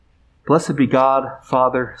Blessed be God,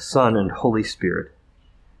 Father, Son, and Holy Spirit.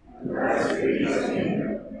 Blessed be his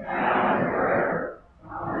kingdom, now and forever.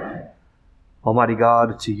 Amen. Almighty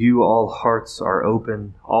God, to you all hearts are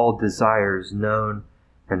open, all desires known,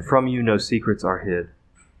 and from you no secrets are hid.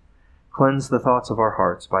 Cleanse the thoughts of our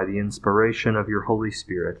hearts by the inspiration of your Holy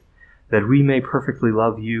Spirit, that we may perfectly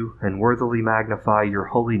love you and worthily magnify your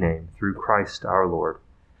holy name through Christ our Lord.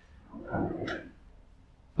 Amen.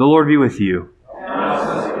 The Lord be with you. And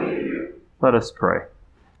also with you. Let us pray.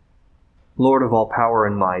 Lord of all power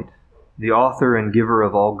and might, the author and giver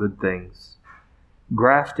of all good things,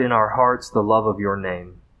 graft in our hearts the love of your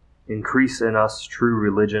name, increase in us true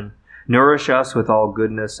religion, nourish us with all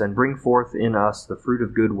goodness, and bring forth in us the fruit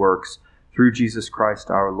of good works, through Jesus Christ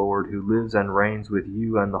our Lord, who lives and reigns with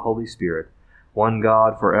you and the Holy Spirit, one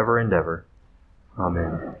God, forever and ever.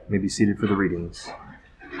 Amen. You may be seated for the readings.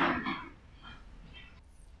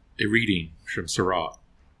 A reading from Sirach.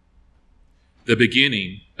 The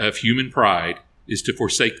beginning of human pride is to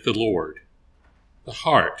forsake the Lord. The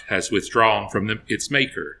heart has withdrawn from its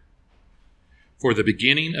Maker. For the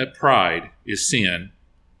beginning of pride is sin,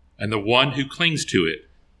 and the one who clings to it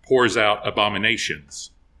pours out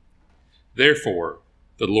abominations. Therefore,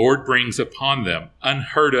 the Lord brings upon them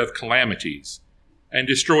unheard of calamities and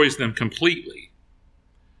destroys them completely.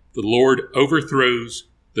 The Lord overthrows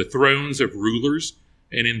the thrones of rulers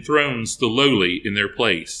and enthrones the lowly in their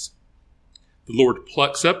place. The Lord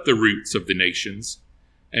plucks up the roots of the nations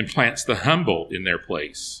and plants the humble in their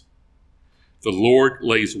place. The Lord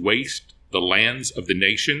lays waste the lands of the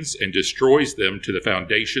nations and destroys them to the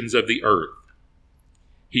foundations of the earth.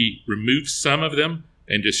 He removes some of them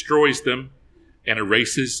and destroys them and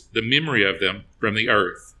erases the memory of them from the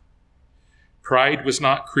earth. Pride was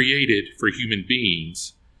not created for human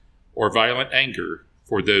beings, or violent anger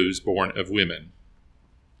for those born of women.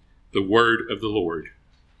 The word of the Lord.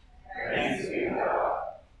 Thanks be to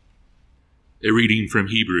God. A reading from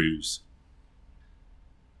Hebrews.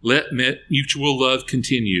 Let mutual love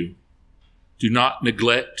continue. Do not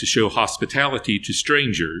neglect to show hospitality to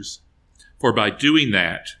strangers, for by doing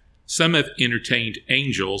that, some have entertained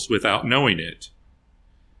angels without knowing it.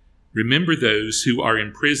 Remember those who are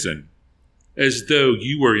in prison, as though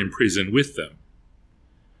you were in prison with them.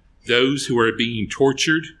 Those who are being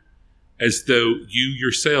tortured, as though you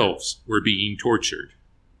yourselves were being tortured.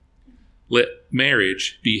 Let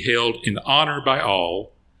marriage be held in honor by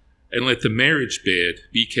all, and let the marriage bed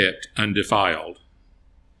be kept undefiled.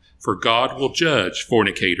 For God will judge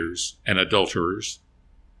fornicators and adulterers.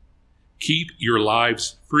 Keep your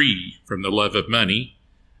lives free from the love of money,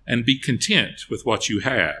 and be content with what you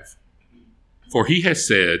have. For he has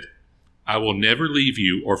said, I will never leave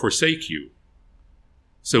you or forsake you.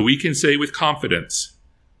 So we can say with confidence,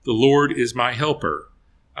 the Lord is my helper.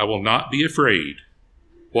 I will not be afraid.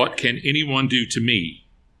 What can anyone do to me?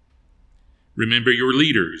 Remember your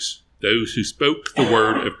leaders, those who spoke the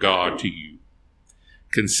word of God to you.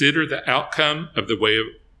 Consider the outcome of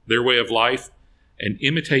their way of life and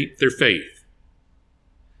imitate their faith.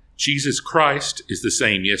 Jesus Christ is the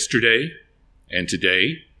same yesterday and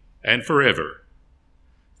today and forever.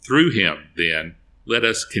 Through him, then, let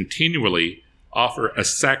us continually offer a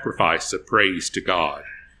sacrifice of praise to God.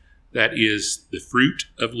 That is the fruit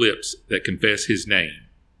of lips that confess his name.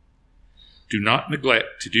 Do not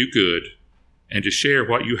neglect to do good and to share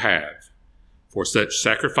what you have, for such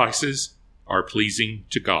sacrifices are pleasing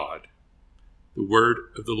to God. The word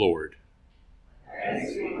of the Lord.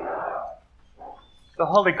 Thanks be to God. The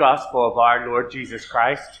Holy Gospel of our Lord Jesus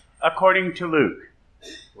Christ, according to Luke.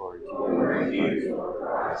 Glory to you, Lord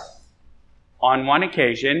Christ. On one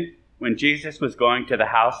occasion, when Jesus was going to the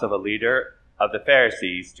house of a leader of the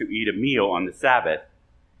Pharisees to eat a meal on the Sabbath,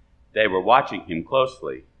 they were watching him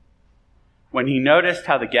closely. When he noticed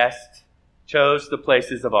how the guests chose the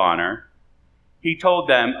places of honor, he told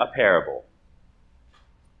them a parable.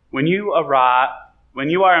 When you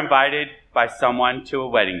are invited by someone to a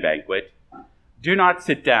wedding banquet, do not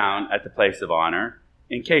sit down at the place of honor,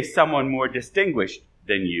 in case someone more distinguished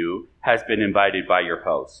than you has been invited by your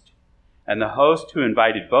host. And the host who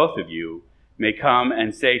invited both of you may come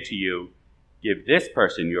and say to you, give this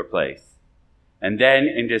person your place. And then,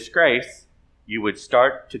 in disgrace, you would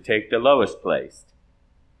start to take the lowest place.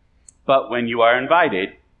 But when you are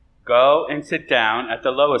invited, go and sit down at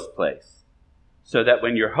the lowest place, so that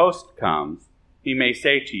when your host comes, he may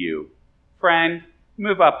say to you, friend,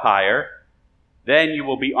 move up higher. Then you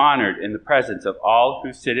will be honored in the presence of all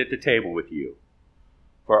who sit at the table with you.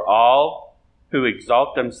 For all who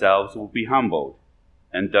exalt themselves will be humbled,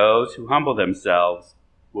 and those who humble themselves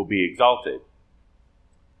will be exalted.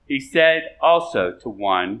 He said also to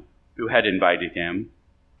one who had invited him,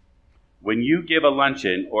 when you give a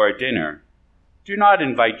luncheon or a dinner, do not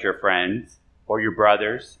invite your friends or your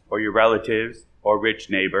brothers or your relatives or rich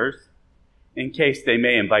neighbors, in case they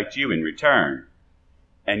may invite you in return,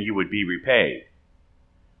 and you would be repaid.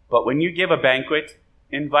 But when you give a banquet,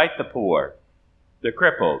 invite the poor, the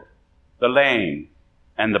crippled, the lame,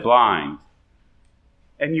 and the blind,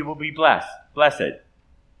 and you will be blessed,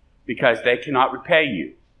 because they cannot repay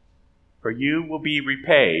you, for you will be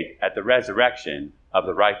repaid at the resurrection of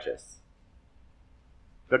the righteous.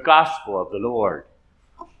 The Gospel of the Lord.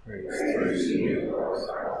 Praise to you, Lord.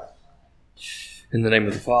 In the name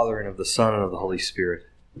of the Father, and of the Son, and of the Holy Spirit.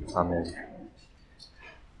 Amen.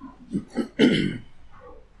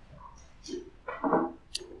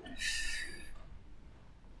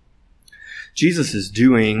 Jesus is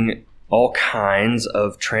doing all kinds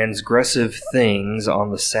of transgressive things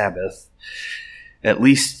on the Sabbath, at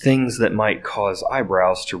least things that might cause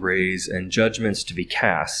eyebrows to raise and judgments to be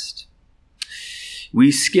cast.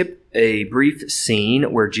 We skip a brief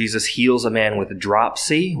scene where Jesus heals a man with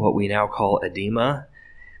dropsy, what we now call edema,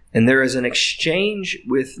 and there is an exchange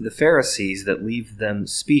with the Pharisees that leave them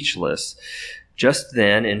speechless. Just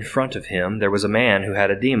then, in front of him, there was a man who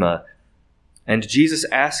had edema, and Jesus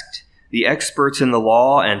asked the experts in the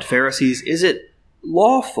law and Pharisees, "Is it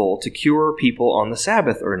lawful to cure people on the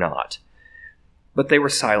Sabbath or not?" But they were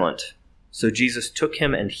silent. So Jesus took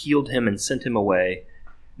him and healed him and sent him away.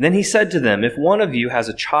 Then he said to them, "If one of you has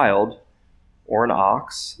a child or an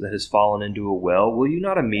ox that has fallen into a well, will you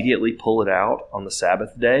not immediately pull it out on the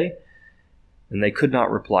Sabbath day?" And they could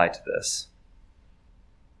not reply to this.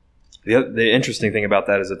 The interesting thing about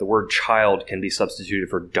that is that the word child can be substituted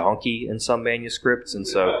for donkey in some manuscripts, and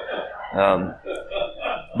so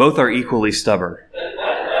both are equally stubborn.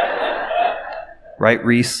 Right,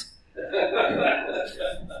 Reese?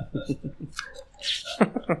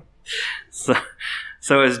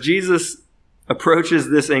 So as Jesus approaches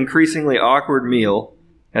this increasingly awkward meal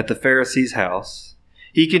at the Pharisee's house,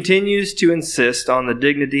 he continues to insist on the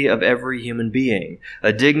dignity of every human being,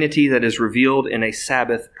 a dignity that is revealed in a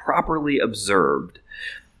Sabbath properly observed.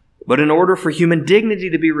 But in order for human dignity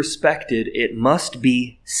to be respected, it must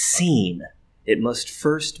be seen. It must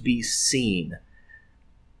first be seen.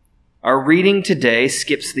 Our reading today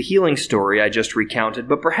skips the healing story I just recounted,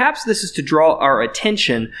 but perhaps this is to draw our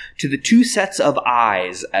attention to the two sets of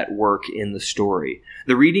eyes at work in the story.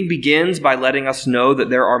 The reading begins by letting us know that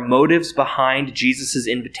there are motives behind Jesus'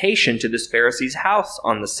 invitation to this Pharisee's house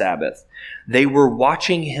on the Sabbath. They were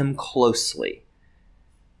watching him closely.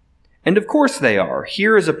 And of course they are.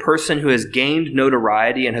 Here is a person who has gained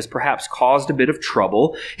notoriety and has perhaps caused a bit of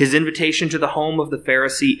trouble. His invitation to the home of the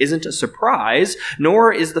Pharisee isn't a surprise,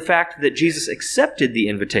 nor is the fact that Jesus accepted the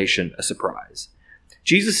invitation a surprise.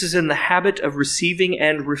 Jesus is in the habit of receiving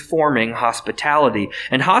and reforming hospitality,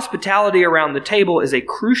 and hospitality around the table is a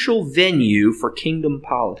crucial venue for kingdom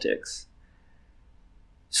politics.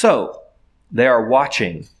 So, they are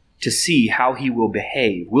watching to see how he will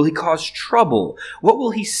behave. Will he cause trouble? What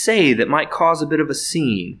will he say that might cause a bit of a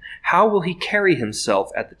scene? How will he carry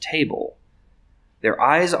himself at the table? Their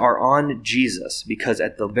eyes are on Jesus because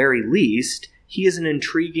at the very least, he is an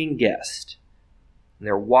intriguing guest. And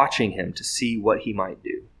they're watching him to see what he might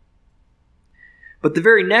do. But the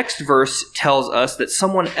very next verse tells us that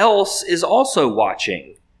someone else is also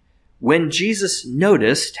watching. When Jesus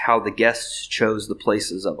noticed how the guests chose the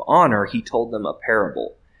places of honor, he told them a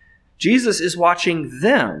parable. Jesus is watching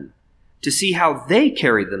them to see how they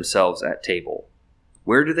carry themselves at table.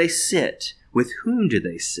 Where do they sit? With whom do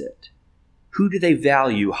they sit? Who do they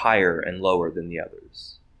value higher and lower than the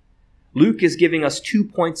others? Luke is giving us 2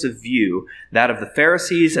 points of view, that of the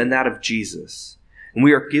Pharisees and that of Jesus. And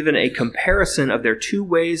we are given a comparison of their 2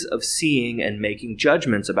 ways of seeing and making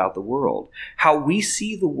judgments about the world. How we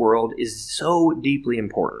see the world is so deeply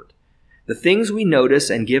important. The things we notice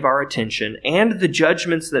and give our attention, and the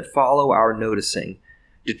judgments that follow our noticing,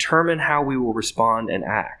 determine how we will respond and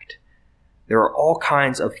act. There are all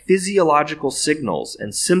kinds of physiological signals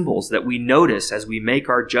and symbols that we notice as we make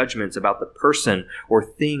our judgments about the person or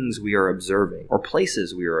things we are observing, or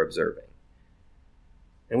places we are observing.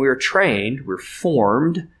 And we are trained, we're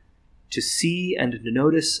formed to see and to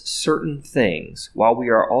notice certain things, while we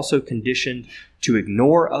are also conditioned to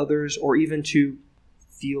ignore others or even to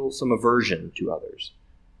feel some aversion to others.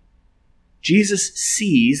 Jesus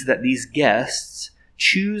sees that these guests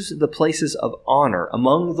choose the places of honor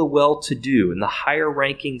among the well-to-do in the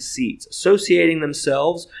higher-ranking seats, associating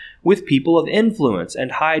themselves with people of influence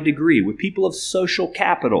and high degree, with people of social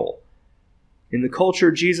capital. In the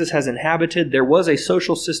culture Jesus has inhabited, there was a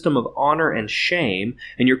social system of honor and shame,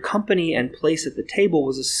 and your company and place at the table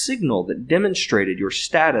was a signal that demonstrated your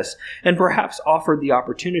status and perhaps offered the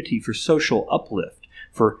opportunity for social uplift,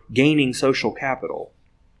 for gaining social capital.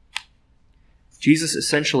 Jesus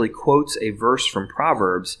essentially quotes a verse from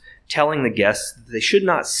Proverbs telling the guests that they should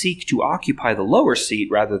not seek to occupy the lower seat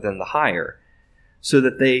rather than the higher,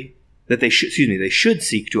 they should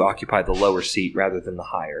seek to occupy the lower seat rather than the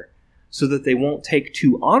higher, so that they won't take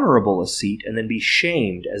too honorable a seat and then be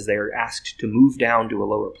shamed as they are asked to move down to a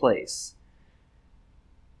lower place.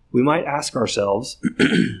 We might ask ourselves,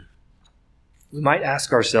 as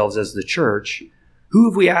the church, who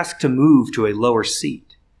have we asked to move to a lower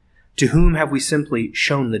seat? To whom have we simply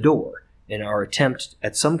shown the door in our attempt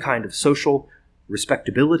at some kind of social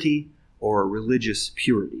respectability or religious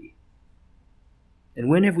purity? And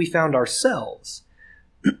when have we found ourselves?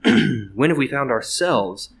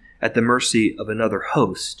 At the mercy of another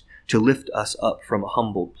host to lift us up from a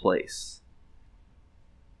humbled place?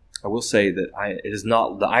 I will say that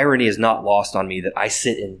the irony is not lost on me that I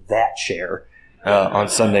sit in that chair on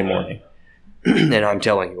Sunday morning, and I'm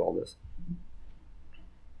telling you all this.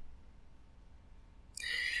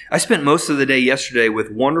 I spent most of the day yesterday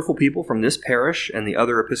with wonderful people from this parish and the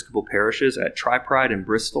other Episcopal parishes at Tri-Pride in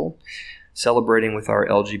Bristol, celebrating with our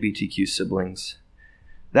LGBTQ siblings.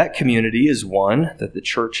 That community is one that the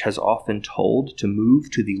church has often told to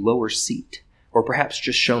move to the lower seat, or perhaps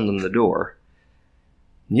just shown them the door.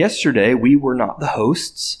 Yesterday, we were not the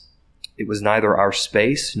hosts. It was neither our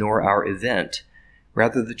space nor our event.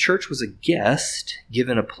 Rather, the church was a guest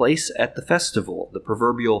given a place at the festival, the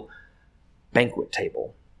proverbial banquet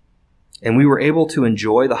table. And we were able to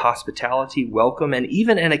enjoy the hospitality, welcome, and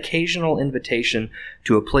even an occasional invitation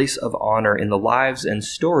to a place of honor in the lives and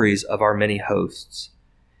stories of our many hosts.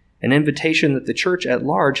 An invitation that the church at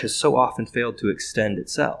large has so often failed to extend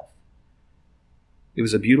itself. It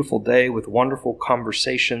was a beautiful day with wonderful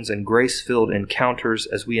conversations and grace-filled encounters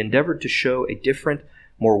as we endeavored to show a different,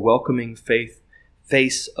 more welcoming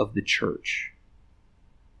face of the church.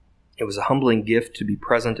 It was a humbling gift to be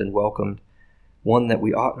present and welcomed, one that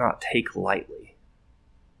we ought not take lightly.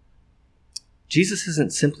 Jesus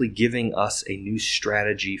isn't simply giving us a new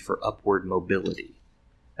strategy for upward mobility,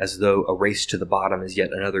 as though a race to the bottom is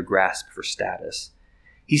yet another grasp for status.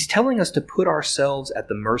 He's telling us to put ourselves at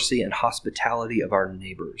the mercy and hospitality of our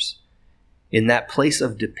neighbors, in that place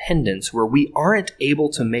of dependence where we aren't able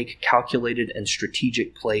to make calculated and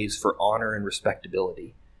strategic plays for honor and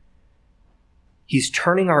respectability. He's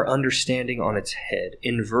turning our understanding on its head,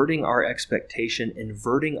 inverting our expectation,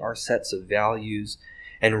 inverting our sets of values,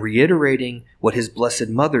 and reiterating what his Blessed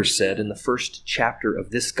Mother said in the first chapter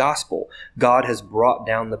of this gospel. God has brought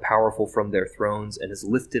down the powerful from their thrones and has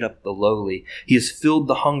lifted up the lowly. He has filled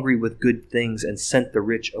the hungry with good things and sent the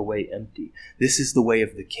rich away empty. This is the way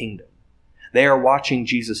of the kingdom. They are watching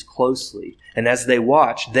Jesus closely, and as they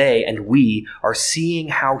watch, they and we are seeing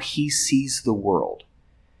how he sees the world.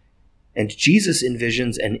 And Jesus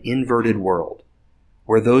envisions an inverted world,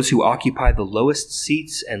 where those who occupy the lowest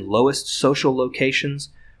seats and lowest social locations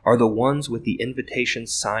are the ones with the invitation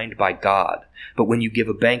signed by God, but when you give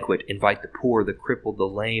a banquet, invite the poor, the crippled, the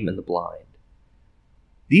lame, and the blind.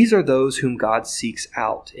 These are those whom God seeks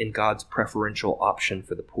out in God's preferential option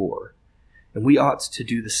for the poor, and we ought to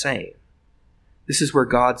do the same. This is where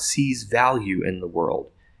God sees value in the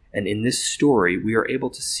world, and in this story we are able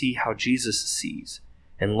to see how Jesus sees,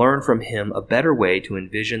 and learn from him a better way to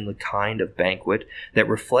envision the kind of banquet that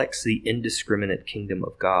reflects the indiscriminate kingdom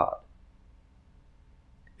of God.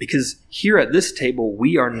 Because here at this table,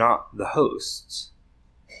 we are not the hosts.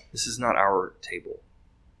 This is not our table.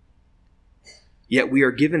 Yet we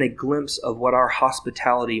are given a glimpse of what our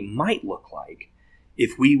hospitality might look like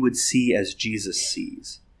if we would see as Jesus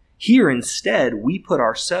sees. Here instead, we put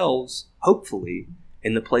ourselves, hopefully,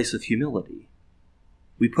 in the place of humility.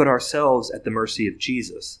 We put ourselves at the mercy of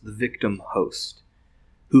Jesus, the victim host,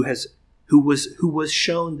 who was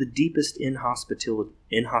shown the deepest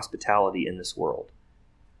inhospitality in this world,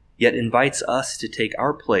 yet invites us to take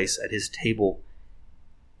our place at his table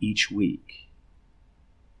each week.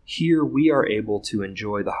 Here we are able to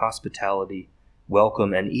enjoy the hospitality,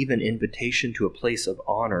 welcome, and even invitation to a place of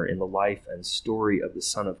honor in the life and story of the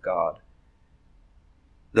Son of God.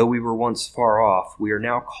 Though we were once far off, we are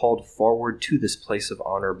now called forward to this place of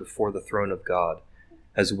honor before the throne of God,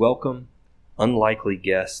 as welcome, unlikely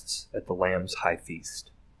guests at the Lamb's high feast.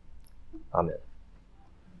 Amen.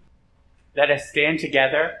 Let us stand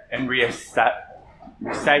together and recite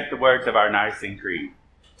the words of our Nicene Creed.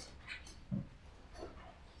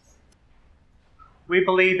 We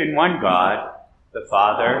believe in one God, the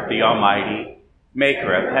Father, the Almighty,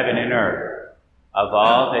 maker of heaven and earth, of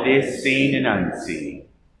all that is seen and unseen.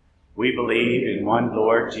 We believe in one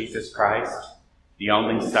Lord Jesus Christ, the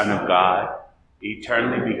only Son of God,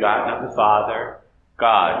 eternally begotten of the Father,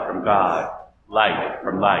 God from God, light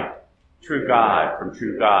from light, true God from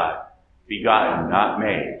true God, begotten, not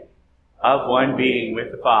made, of one being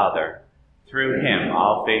with the Father. Through him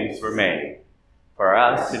all things were made. For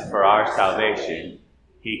us and for our salvation,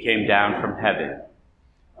 he came down from heaven.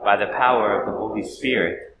 By the power of the Holy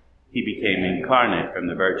Spirit, he became incarnate from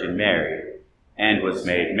the Virgin Mary and was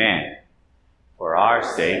made man. For our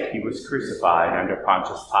sake, he was crucified under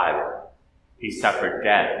Pontius Pilate. He suffered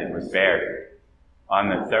death and was buried. On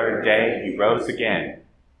the third day, he rose again,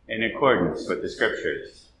 in accordance with the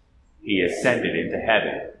Scriptures. He ascended into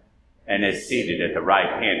heaven and is seated at the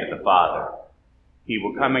right hand of the Father. He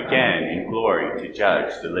will come again in glory to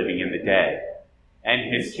judge the living and the dead,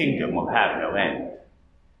 and his kingdom will have no end.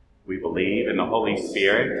 We believe in the Holy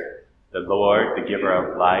Spirit, the Lord, the giver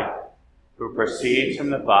of life, who proceeds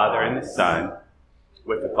from the Father and the Son.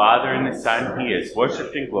 With the Father and the Son he is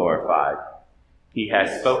worshipped and glorified. He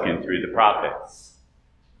has spoken through the prophets.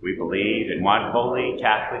 We believe in one holy,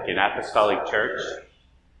 Catholic, and Apostolic Church.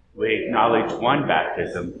 We acknowledge one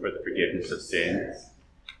baptism for the forgiveness of sins.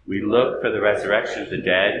 We look for the resurrection of the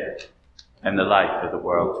dead and the life of the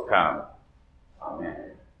world to come.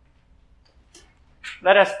 Amen.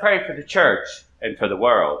 Let us pray for the Church and for the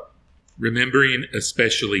world. Remembering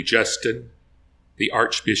especially Justin, the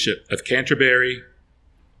Archbishop of Canterbury,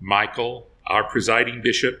 Michael, our presiding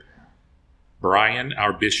bishop, Brian,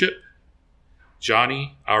 our bishop,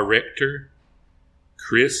 Johnny, our rector,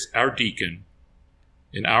 Chris, our deacon,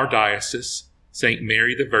 in our diocese, St.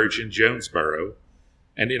 Mary the Virgin, Jonesboro,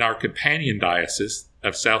 and in our companion diocese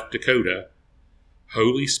of South Dakota,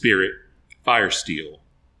 Holy Spirit, Firesteel.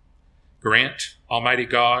 Grant, Almighty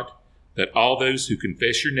God, that all those who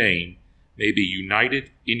confess your name may be united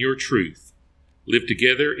in your truth, live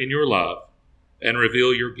together in your love, and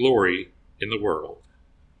reveal your glory in the world.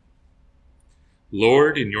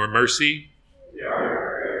 Lord, in your mercy,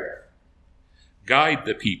 guide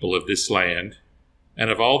the people of this land and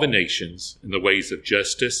of all the nations in the ways of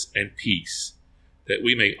justice and peace, that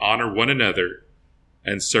we may honor one another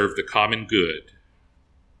and serve the common good.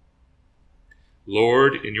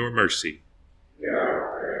 Lord, in your mercy,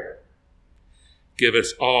 give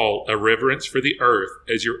us all a reverence for the earth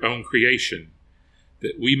as your own creation,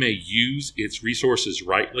 that we may use its resources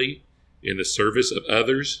rightly in the service of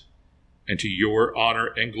others and to your honor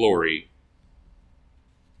and glory.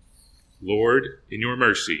 Lord, in your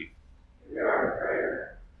mercy,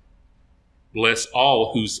 bless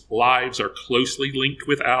all whose lives are closely linked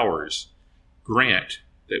with ours. Grant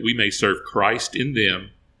that we may serve Christ in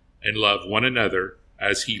them and love one another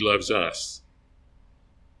as he loves us.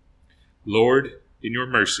 Lord, in your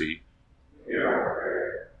mercy,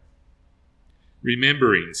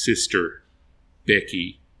 remembering Sister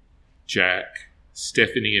Becky, Jack,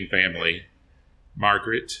 Stephanie and family,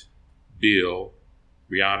 Margaret, Bill,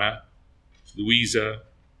 Rihanna, Louisa,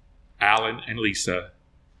 Alan and Lisa,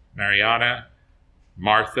 Mariana,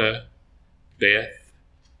 Martha, Beth,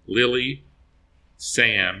 Lily,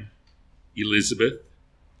 Sam, Elizabeth,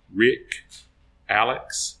 Rick,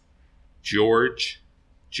 Alex, George,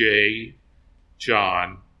 Jay,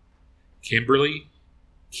 John, Kimberly,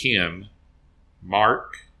 Kim,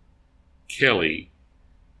 Mark, Kelly,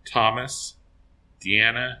 Thomas,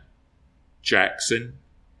 Deanna, Jackson,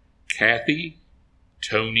 Kathy,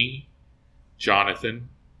 Tony, Jonathan,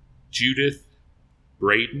 Judith,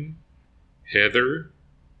 Braden, Heather,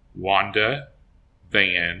 Wanda,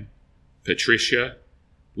 Van, Patricia,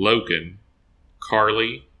 Logan,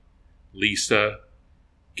 Carly, Lisa,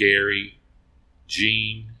 Gary,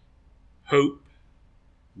 Jean, Hope,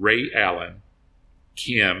 Ray Allen,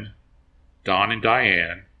 Kim, Don and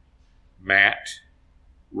Diane, Matt,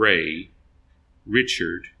 Ray,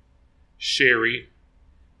 Richard, Sherry,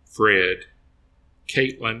 Fred,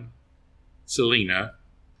 Caitlin, Selena,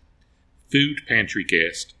 food pantry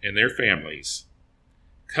guests and their families.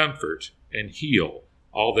 Comfort and heal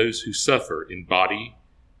all those who suffer in body,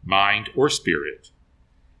 mind, or spirit.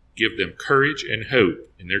 Give them courage and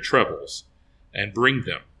hope in their troubles, and bring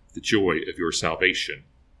them the joy of your salvation.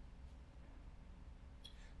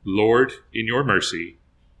 Lord, in your mercy,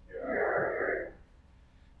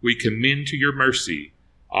 we commend to your mercy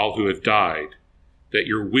all who have died, that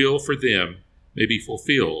your will for them may be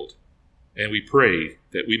fulfilled, and we pray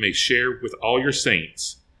that we may share with all your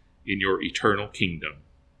saints in your eternal kingdom.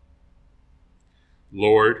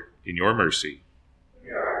 Lord, in your mercy.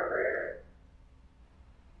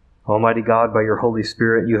 Almighty God, by your Holy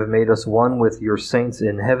Spirit, you have made us one with your saints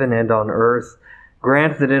in heaven and on earth.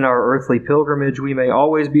 Grant that in our earthly pilgrimage we may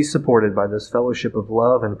always be supported by this fellowship of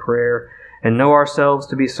love and prayer, and know ourselves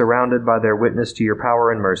to be surrounded by their witness to your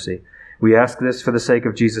power and mercy. We ask this for the sake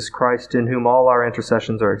of Jesus Christ, in whom all our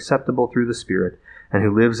intercessions are acceptable through the Spirit, and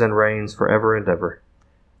who lives and reigns forever and ever.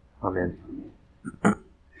 Amen.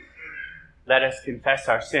 Let us confess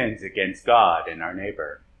our sins against God and our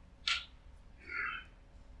neighbor.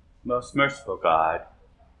 Most merciful God,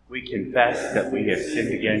 we confess that we have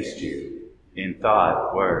sinned against you in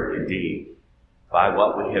thought, word, and deed, by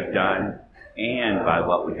what we have done and by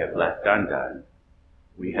what we have left undone.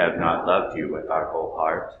 We have not loved you with our whole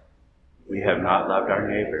heart. We have not loved our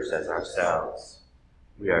neighbors as ourselves.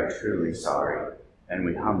 We are truly sorry, and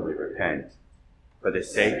we humbly repent. For the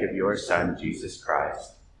sake of your Son, Jesus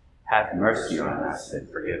Christ, have mercy on us and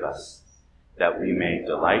forgive us, that we may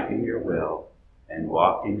delight in your will and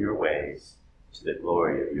walk in your ways, to the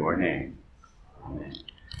glory of your name. Amen.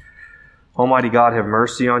 Almighty God, have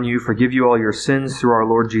mercy on you, forgive you all your sins through our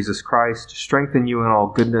Lord Jesus Christ, strengthen you in all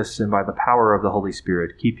goodness, and by the power of the Holy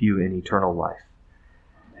Spirit, keep you in eternal life.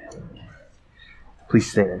 Please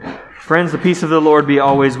stand. Friends, the peace of the Lord be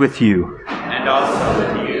always with you. And also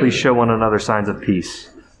with you. Please show one another signs of peace.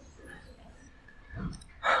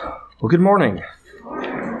 Well, good morning.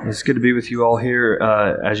 It's good to be with you all here.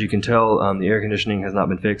 As you can tell, the air conditioning has not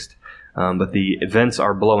been fixed, but the vents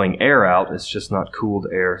are blowing air out. It's just not cooled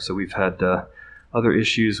air. So we've had other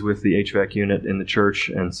issues with the HVAC unit in the church,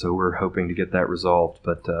 and so we're hoping to get that resolved.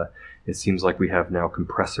 But it seems like we have now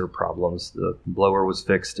compressor problems. The blower was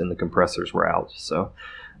fixed and the compressors were out. So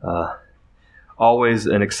always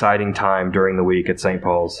an exciting time during the week at St.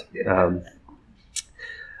 Paul's.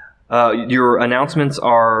 Your announcements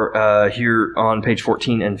are here on page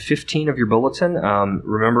 14 and 15 of your bulletin.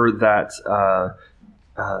 Remember that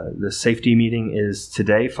the safety meeting is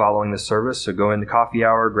today following the service, so go in the coffee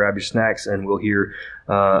hour, grab your snacks, and we'll hear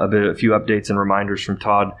a few updates and reminders from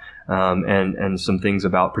Todd and some things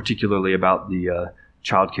particularly about the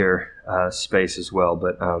childcare space as well.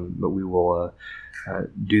 But we will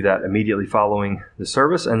do that immediately following the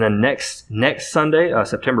service. And then next Sunday,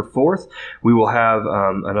 September 4th, we will have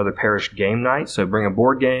another parish game night. So bring a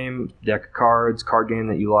board game, deck of cards, card game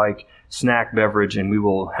that you like, snack, beverage, and we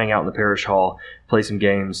will hang out in the parish hall, play some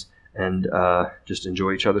games, and just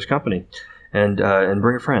enjoy each other's company. And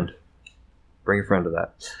bring a friend. Bring a friend to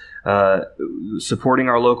that. Supporting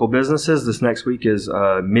our local businesses this next week is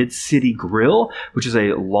Mid-City Grill, which is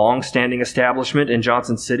a long-standing establishment in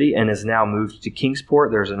Johnson City and is now moved to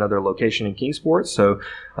Kingsport. There's another location in Kingsport, so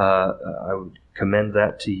I would commend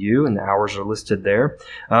that to you, and the hours are listed there.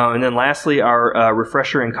 And then lastly, our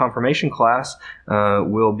refresher and confirmation class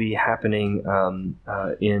will be happening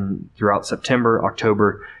throughout September,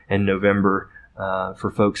 October, and November. For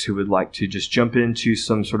folks who would like to just jump into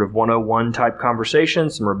some sort of 101 type conversation,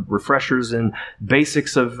 some refreshers in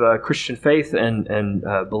basics of Christian faith and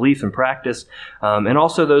belief and practice. And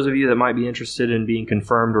also those of you that might be interested in being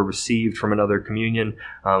confirmed or received from another communion,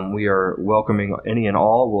 we are welcoming any and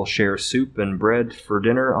all. We'll share soup and bread for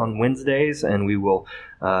dinner on Wednesdays, and we will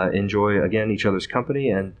enjoy, again, each other's company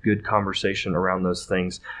and good conversation around those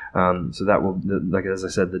things. So that will, like as I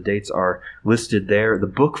said, the dates are listed there. The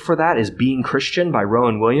book for that is Being Christian by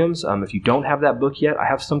Rowan Williams. If you don't have that book yet, I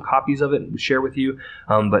have some copies of it to share with you,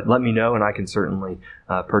 but let me know and I can certainly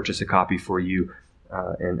purchase a copy for you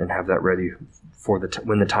and have that ready for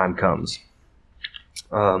when the time comes.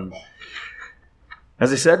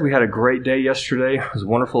 As I said, we had a great day yesterday. It was a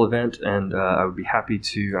wonderful event, and I would be happy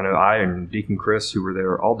to, I know I and Deacon Chris, who were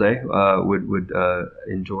there all day, would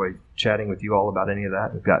enjoy chatting with you all about any of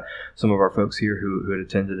that. We've got some of our folks here who had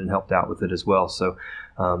attended and helped out with it as well. So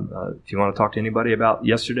if you want to talk to anybody about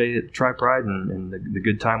yesterday at Tri-Pride and the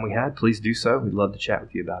good time we had, please do so. We'd love to chat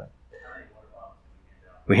with you about it.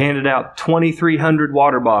 We handed out 2,300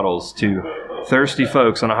 water bottles to thirsty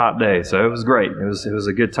folks on a hot day, so it was great. It was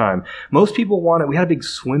a good time. Most people wanted. We had a big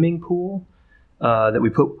swimming pool that we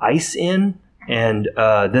put ice in, and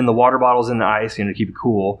then the water bottles in the ice, to keep it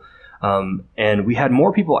cool. And we had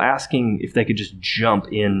more people asking if they could just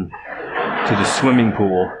jump in to the swimming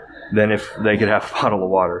pool than if they could have a bottle of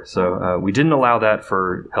water. So we didn't allow that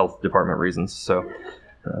for health department reasons. So,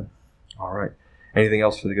 all right. Anything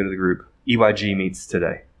else for the good of the group? EYG meets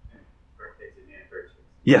today.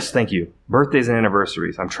 Yes, thank you. Birthdays and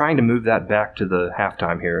anniversaries. I'm trying to move that back to the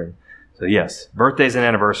halftime here. So yes, birthdays and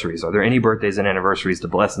anniversaries. Are there any birthdays and anniversaries to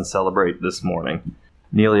bless and celebrate this morning?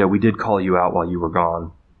 Nelia, we did call you out while you were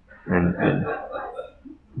gone. And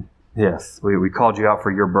yes, we called you out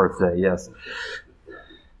for your birthday, yes.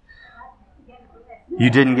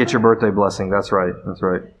 You didn't get your birthday blessing. That's right.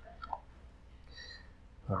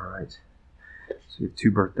 All right. So we have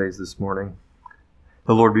 2 birthdays this morning.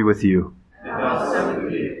 The Lord be with you. And also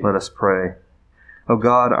with you. Let us pray. O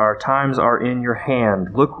God, our times are in your hand.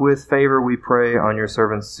 Look with favor, we pray, on your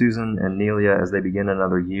servants Susan and Nelia as they begin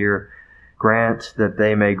another year. Grant that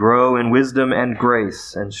they may grow in wisdom and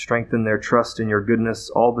grace and strengthen their trust in your goodness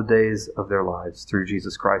all the days of their lives. Through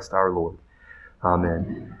Jesus Christ our Lord.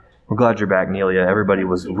 Amen. We're glad you're back, Nelia. Everybody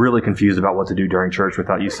was really confused about what to do during church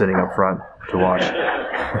without you sitting up front to watch.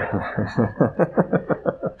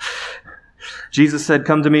 Jesus said,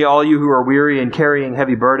 "Come to me, all you who are weary and carrying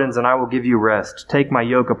heavy burdens, and I will give you rest. Take my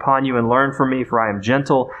yoke upon you and learn from me, for I am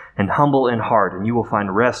gentle and humble in heart, and you will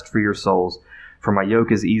find rest for your souls. For my yoke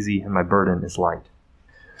is easy and my burden is light."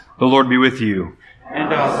 The Lord be with you.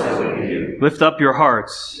 And also with you. Lift up your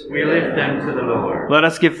hearts. We lift them to the Lord. Let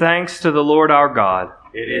us give thanks to the Lord our God.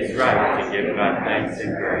 It is right to give God thanks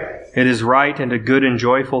and praise. It is right and a good and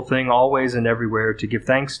joyful thing always and everywhere to give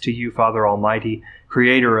thanks to you, Father Almighty,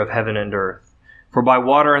 Creator of heaven and earth. For by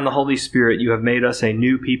water and the Holy Spirit you have made us a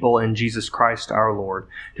new people in Jesus Christ our Lord,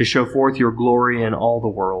 to show forth your glory in all the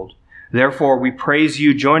world. Therefore we praise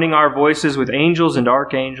you, joining our voices with angels and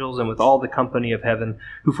archangels and with all the company of heaven,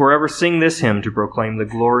 who forever sing this hymn to proclaim the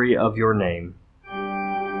glory of your name.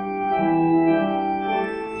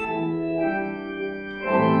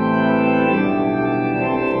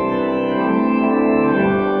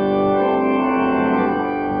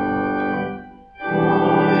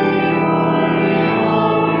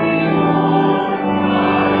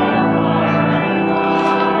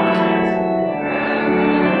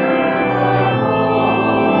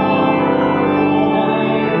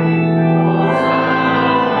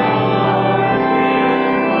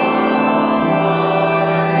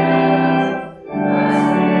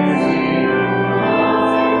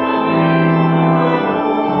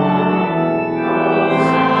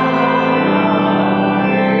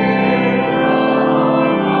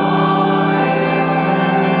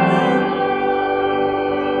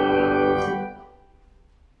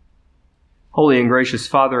 Holy and gracious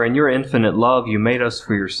Father, in your infinite love you made us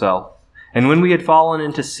for yourself. And when we had fallen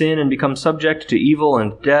into sin and become subject to evil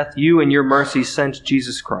and death, you in your mercy sent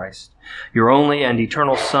Jesus Christ, your only and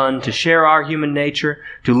eternal Son, to share our human nature,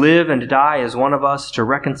 to live and die as one of us, to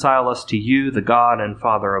reconcile us to you, the God and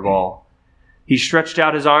Father of all. He stretched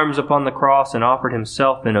out his arms upon the cross and offered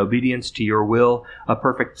himself in obedience to your will, a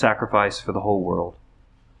perfect sacrifice for the whole world.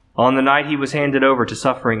 On the night he was handed over to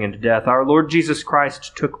suffering and death, our Lord Jesus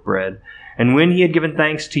Christ took bread, and when he had given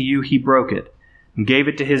thanks to you, he broke it, and gave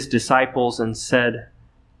it to his disciples, and said,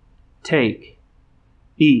 "Take,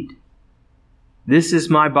 eat. This is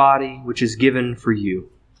my body, which is given for you.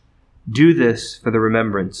 Do this for the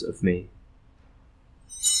remembrance of me."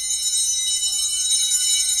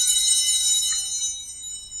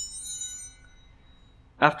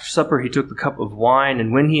 After supper he took the cup of wine,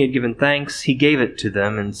 and when he had given thanks, he gave it to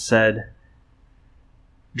them, and said,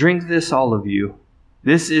 "Drink this, all of you.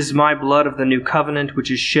 This is my blood of the new covenant, which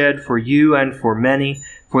is shed for you and for many,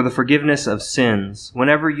 for the forgiveness of sins.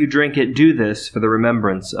 Whenever you drink it, do this for the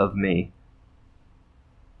remembrance of me."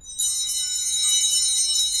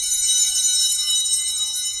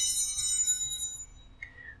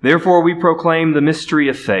 Therefore we proclaim the mystery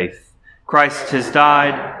of faith. Christ has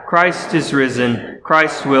died, Christ is risen,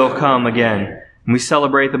 Christ will come again. And we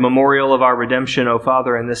celebrate the memorial of our redemption, O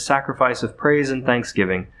Father, in this sacrifice of praise and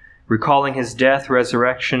thanksgiving. Recalling his death,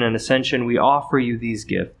 resurrection, and ascension, we offer you these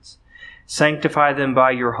gifts. Sanctify them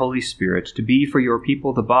by your Holy Spirit, to be for your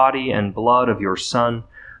people the body and blood of your Son,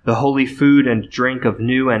 the holy food and drink of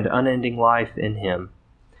new and unending life in him.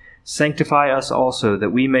 Sanctify us also,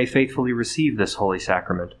 that we may faithfully receive this holy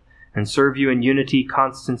sacrament, and serve you in unity,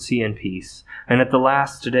 constancy, and peace, and at the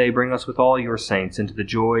last day bring us with all your saints into the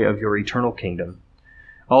joy of your eternal kingdom.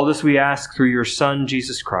 All this we ask through your Son,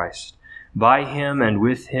 Jesus Christ, by him and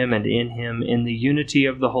with him and in him, in the unity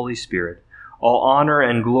of the Holy Spirit. All honor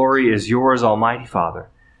and glory is yours, Almighty Father,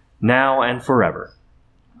 now and forever.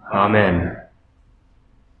 Amen.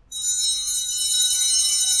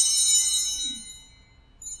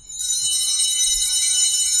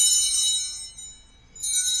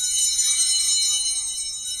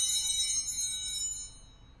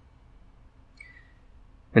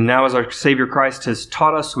 And now, as our Savior Christ has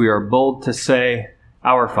taught us, we are bold to say,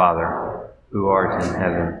 "Our Father, who art in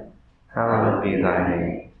heaven, hallowed be thy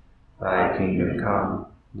name. Thy kingdom come,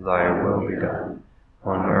 thy will be done,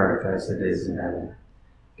 on earth as it is in heaven.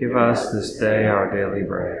 Give us this day our daily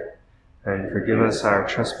bread, and forgive us our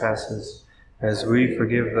trespasses, as we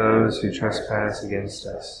forgive those who trespass against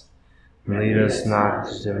us. And lead us not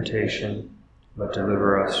into temptation, but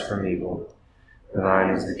deliver us from evil. For thine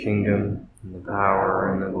is the kingdom, and the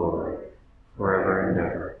power, and the glory, forever and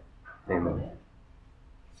ever. Amen.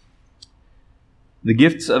 The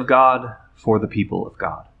gifts of God for the people of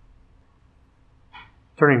God.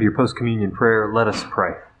 Turning to your post-communion prayer, let us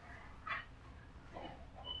pray.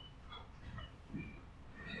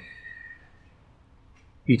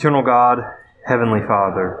 Eternal God, Heavenly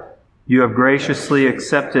Father, you have graciously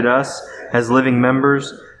accepted us as living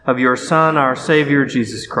members of your Son, our Savior,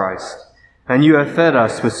 Jesus Christ, and you have fed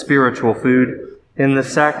us with spiritual food in the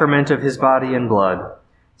sacrament of his body and blood.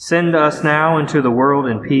 Send us now into the world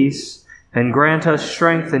in peace, and grant us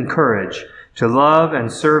strength and courage to love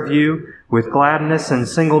and serve you with gladness and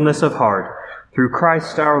singleness of heart, through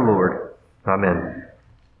Christ our Lord. Amen.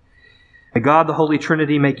 May God, the Holy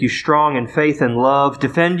Trinity, make you strong in faith and love,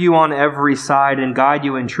 defend you on every side, and guide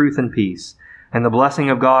you in truth and peace. And the blessing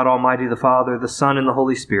of God Almighty, the Father, the Son, and the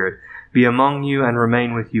Holy Spirit be among you and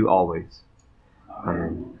remain with you always.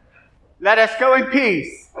 Amen. Let us go in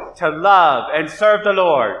peace to love and serve the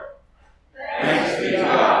Lord. Thanks be to